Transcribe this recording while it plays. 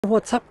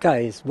What's up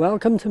guys,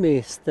 welcome to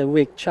Mr.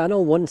 Week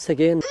channel once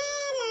again.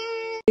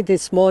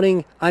 This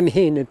morning I'm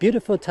here in the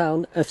beautiful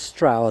town of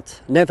Stroud.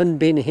 Never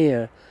been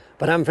here,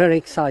 but I'm very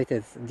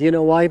excited. Do you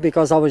know why?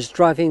 Because I was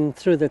driving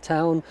through the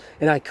town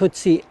and I could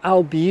see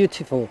how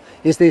beautiful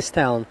is this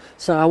town.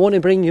 So I want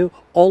to bring you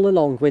all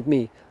along with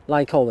me,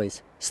 like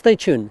always. Stay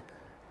tuned.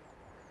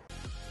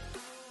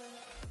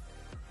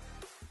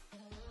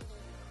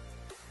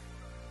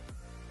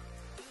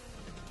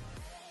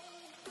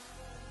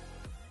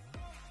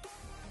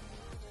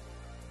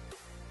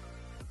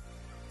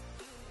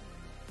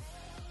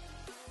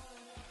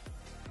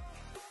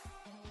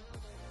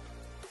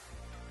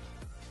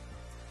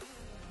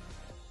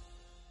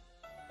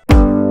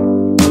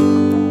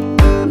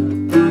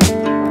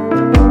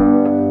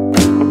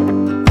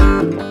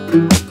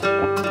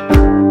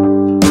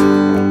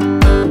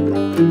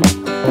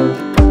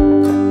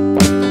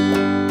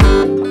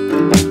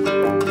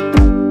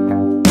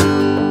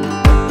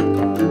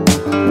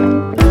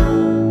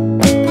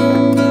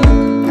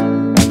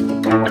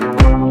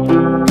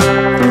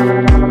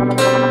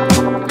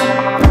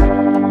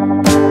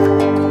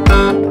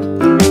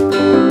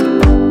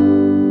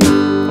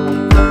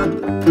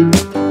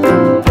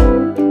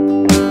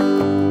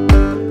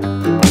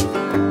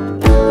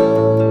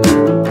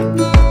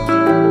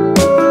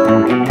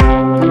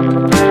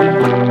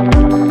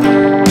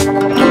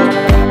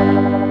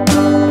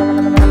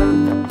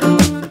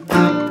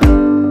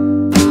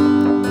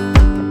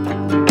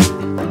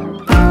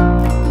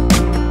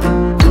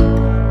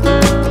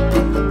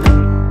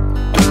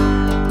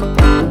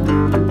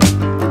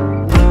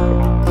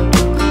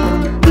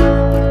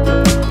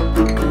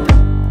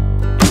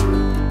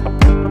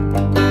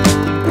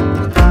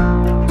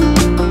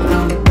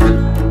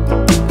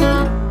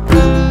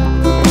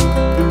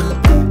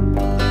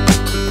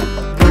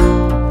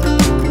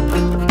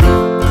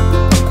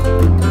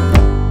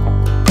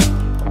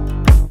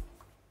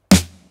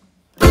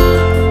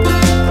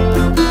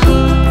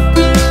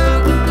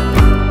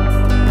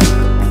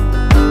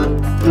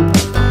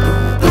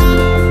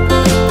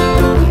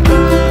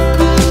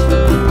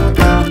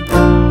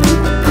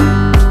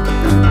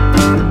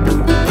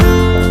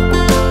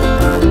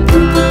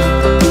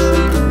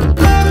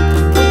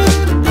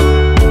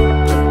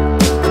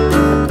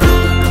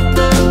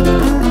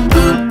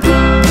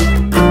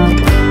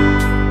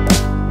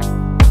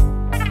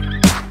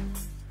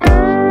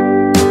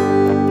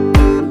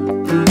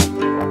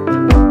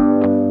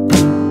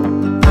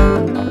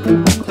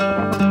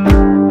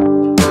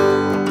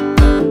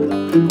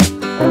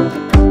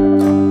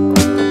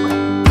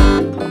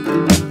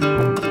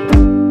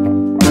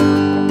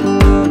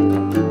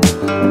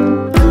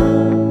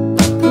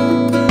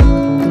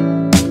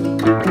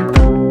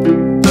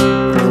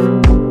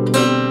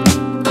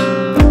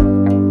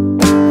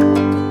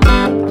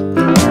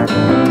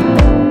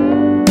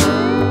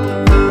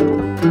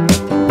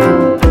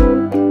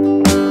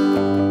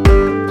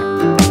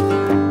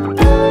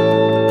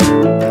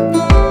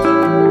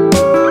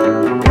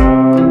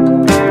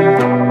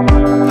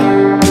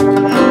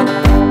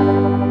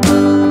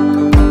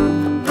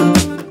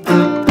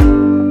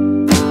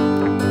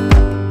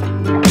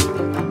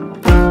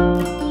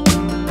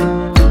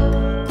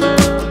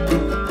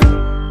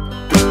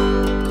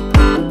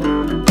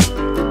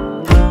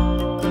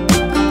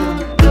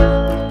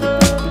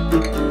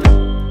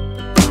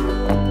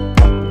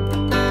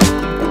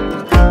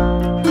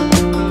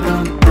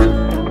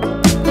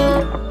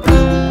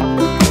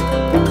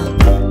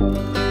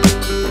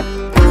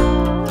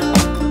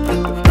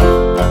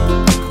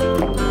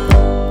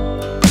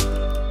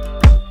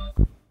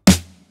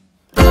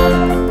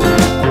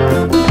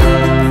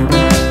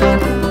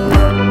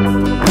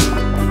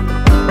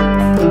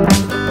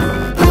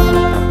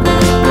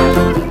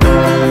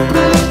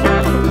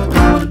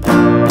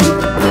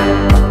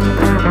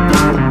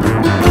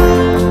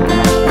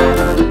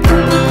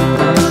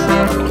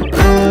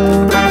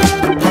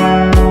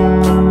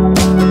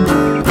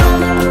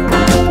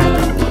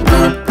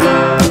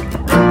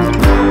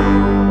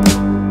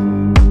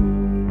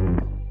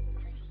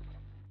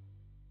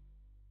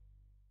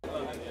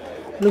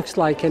 Looks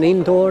like an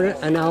indoor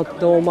and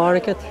outdoor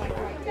market.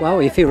 Well,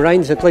 if it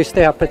rains, at least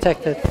they are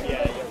protected.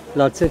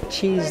 Lots of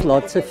cheese,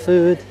 lots of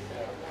food.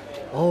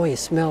 Oh, it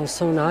smells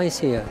so nice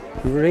here.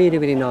 Really,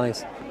 really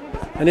nice.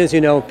 And as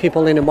you know,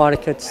 people in the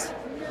markets,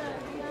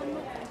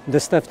 the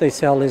stuff they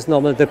sell is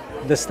normally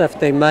the stuff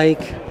they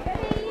make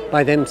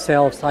by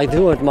themselves. I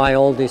do admire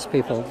all these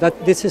people.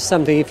 This is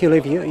something, if you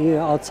live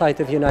outside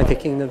of the United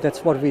Kingdom,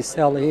 that's what we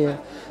sell here.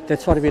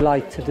 That's what we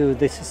like to do.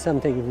 This is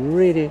something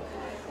really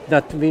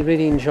that we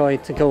really enjoy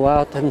to go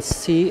out and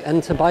see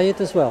and to buy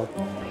it as well.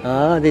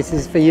 Ah, this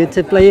is for you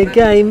to play a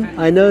game.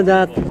 I know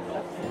that.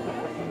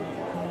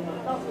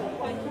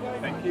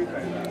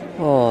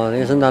 Oh,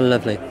 isn't that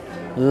lovely?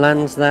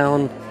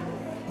 Lansdowne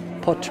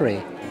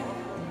pottery.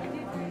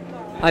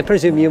 I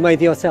presume you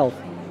made yourself?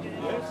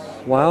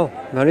 Yes. Wow,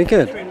 very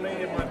good. Between me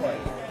and my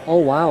wife. Oh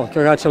wow,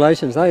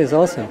 congratulations, that is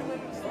awesome.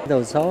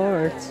 Those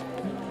hearts.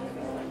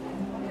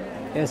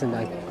 Isn't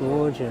that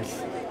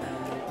gorgeous?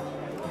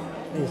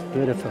 It's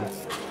beautiful.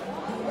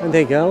 And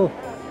there you go.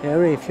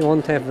 Here, if you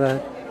want to have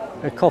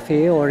a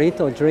coffee or eat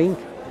or drink,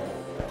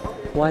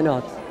 why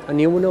not? And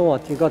you know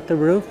what? You got the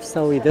roof,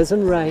 so it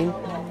doesn't rain,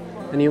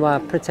 and you are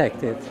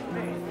protected.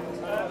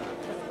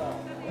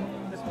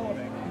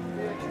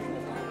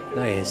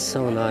 That is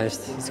so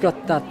nice. It's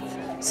got that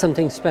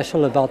something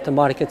special about the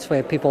markets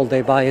where people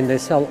they buy and they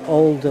sell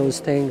all those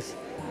things.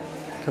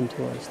 Come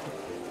to us.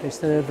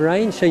 Instead of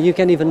rain, so you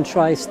can even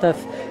try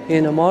stuff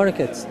in the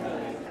markets.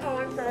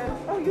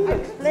 Oh, you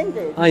look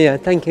splendid. Oh yeah,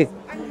 thank you.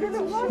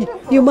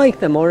 You make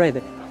them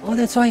already. Oh,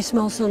 that's why it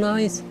smells so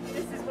nice.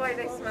 This is why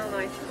they smell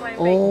nice.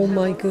 Oh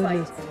my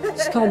goodness.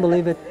 Just can't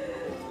believe it.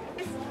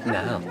 No.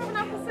 An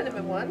apple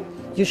cinnamon one.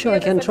 You sure I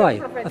can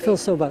try? I feel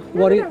so bad.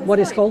 What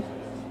is called?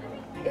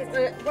 It's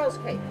a Welsh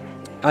cake.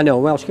 I know,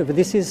 Welsh cake, but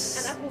this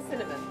is... An apple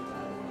cinnamon.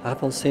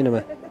 Apple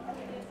cinnamon.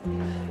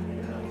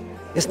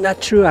 Isn't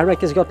that true? I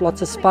reckon it's got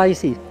lots of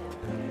spicy.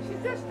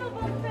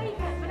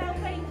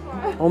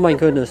 Oh my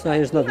goodness, that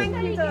is nothing.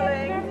 Thank you,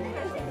 darling.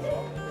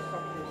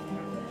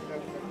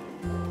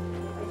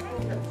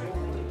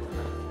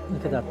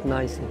 Look at that,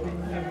 nice.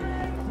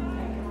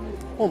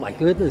 Oh my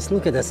goodness,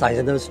 look at the size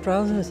of those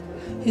trousers.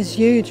 It's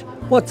huge.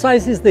 What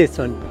size is this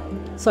one?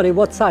 Sorry,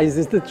 what size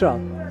is the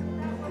trouser?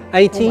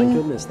 18? Oh my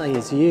goodness, that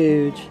is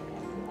huge.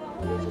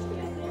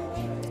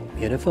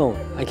 Beautiful.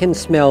 I can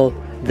smell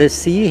the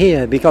sea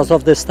here because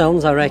of the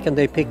stones. I reckon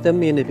they pick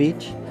them in the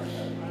beach.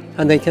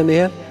 And they come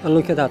here and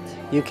look at that.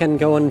 You can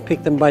go and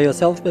pick them by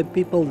yourself, but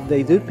people,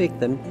 they do pick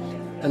them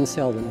and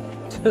sell them.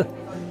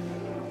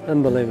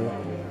 Unbelievable.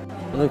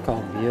 Look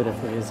how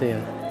beautiful it is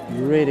here.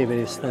 Really,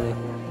 really stunning.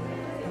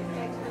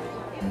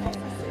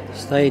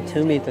 Stay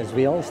 2 meters.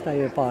 We all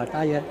stay apart.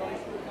 Ah, yeah.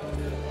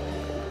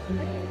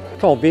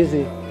 Look how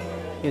busy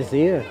is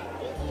here.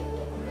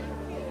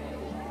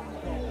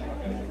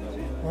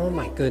 Oh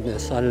my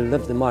goodness, I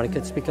love the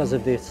markets because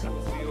of this.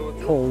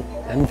 Cool.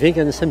 And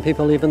vegan, some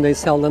people even they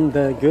sell them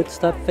the good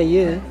stuff for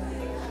you.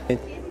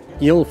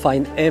 You'll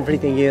find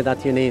everything here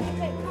that you need.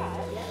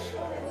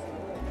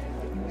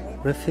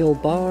 Refill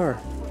bar.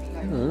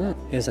 Oh,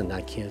 isn't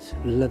that cute?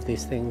 Love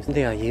these things.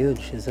 They are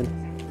huge, isn't it?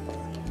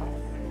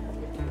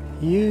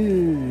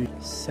 Huge.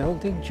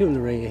 Celtic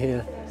jewellery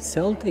here.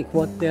 Celtic,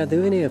 what they are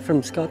doing here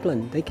from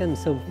Scotland. They come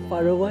so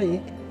far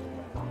away.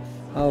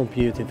 How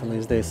beautiful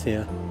is this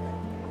here?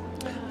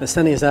 The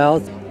sun is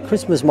out.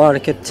 Christmas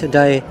market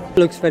today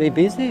looks very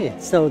busy.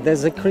 So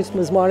there's a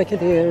Christmas market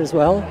here as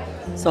well.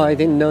 So I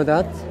didn't know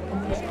that.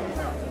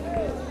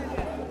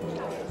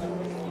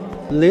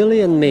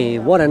 Lily and Me,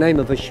 what a name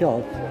of a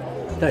shop.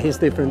 That is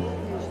different.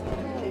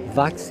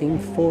 Vaccine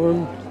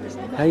form,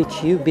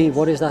 HUB,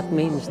 what does that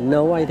mean?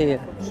 No idea.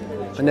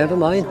 But never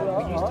mind.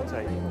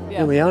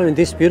 Here we are in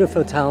this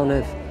beautiful town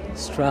of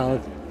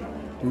Stroud.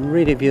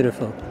 Really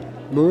beautiful.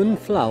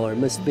 Moonflower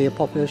must be a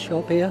popular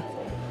shop here.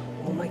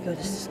 Oh my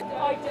goodness.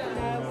 I don't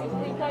know.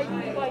 I think I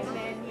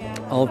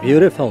men, Oh,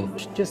 beautiful.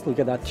 Just look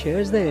at that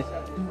chairs there.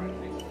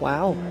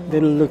 Wow,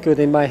 they look good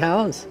in my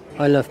house.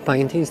 I love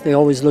paintings. They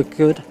always look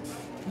good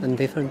and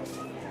different.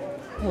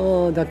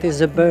 Oh, that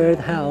is a bird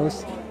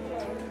house.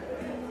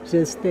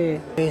 Just there.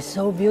 It's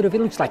so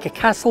beautiful. It looks like a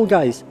castle,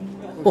 guys.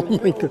 Oh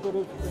my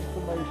god.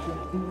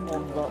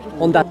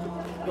 On that.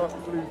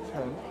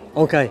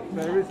 Okay.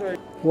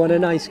 What a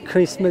nice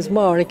Christmas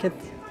market.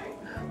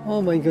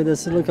 Oh my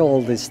goodness, look at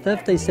all this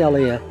stuff they sell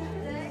here.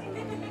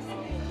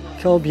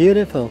 So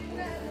beautiful.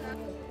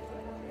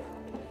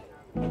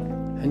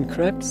 And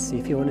crepes,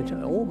 if you want to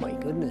try. Oh my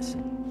goodness.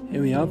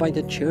 Here we are by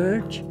the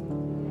church.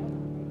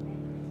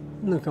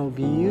 Look how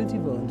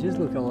beautiful. Just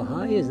look how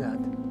high is that.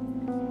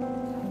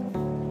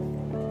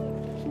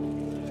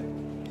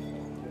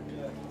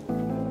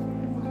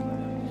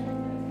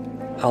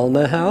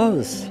 Alma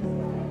House.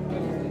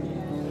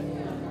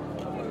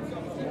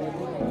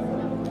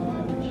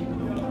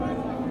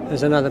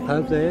 There's another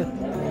pub there.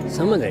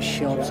 Some of the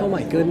shops, oh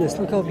my goodness,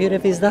 look how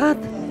beautiful is that?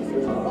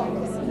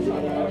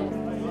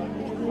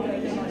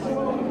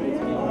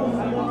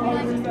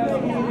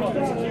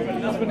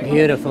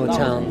 Beautiful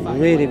town,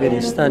 really,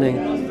 really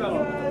stunning.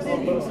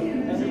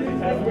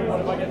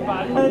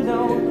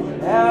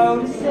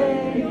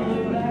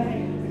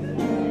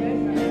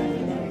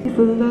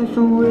 For life,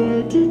 and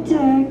where did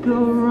I go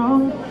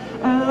wrong?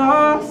 I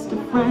lost a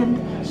friend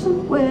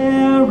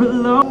somewhere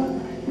along.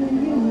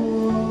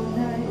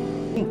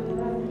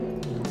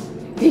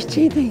 He's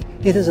cheating.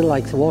 He doesn't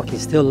like to walk,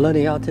 he's still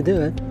learning how to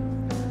do it.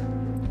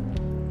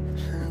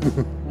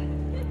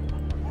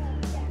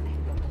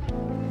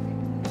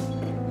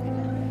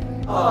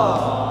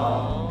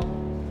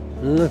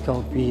 Look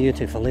how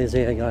beautiful it is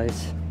here,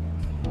 guys.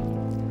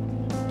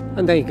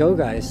 And there you go,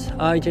 guys.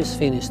 I just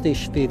finished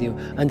this video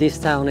and this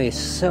town is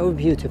so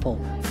beautiful,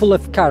 full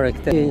of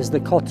character. It is the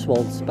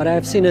Cotswolds, but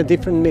I've seen a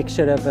different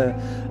mixture of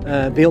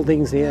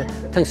buildings here.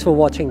 Thanks for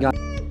watching, guys.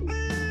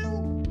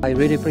 I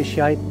really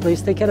appreciate it.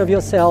 Please take care of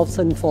yourselves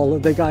and follow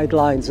the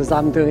guidelines as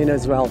I'm doing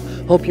as well.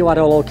 Hope you are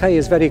all okay.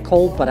 It's very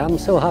cold, but I'm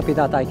so happy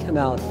that I came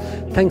out.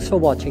 Thanks for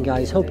watching,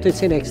 guys. Hope to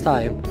see you next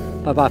time.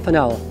 Bye bye for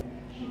now.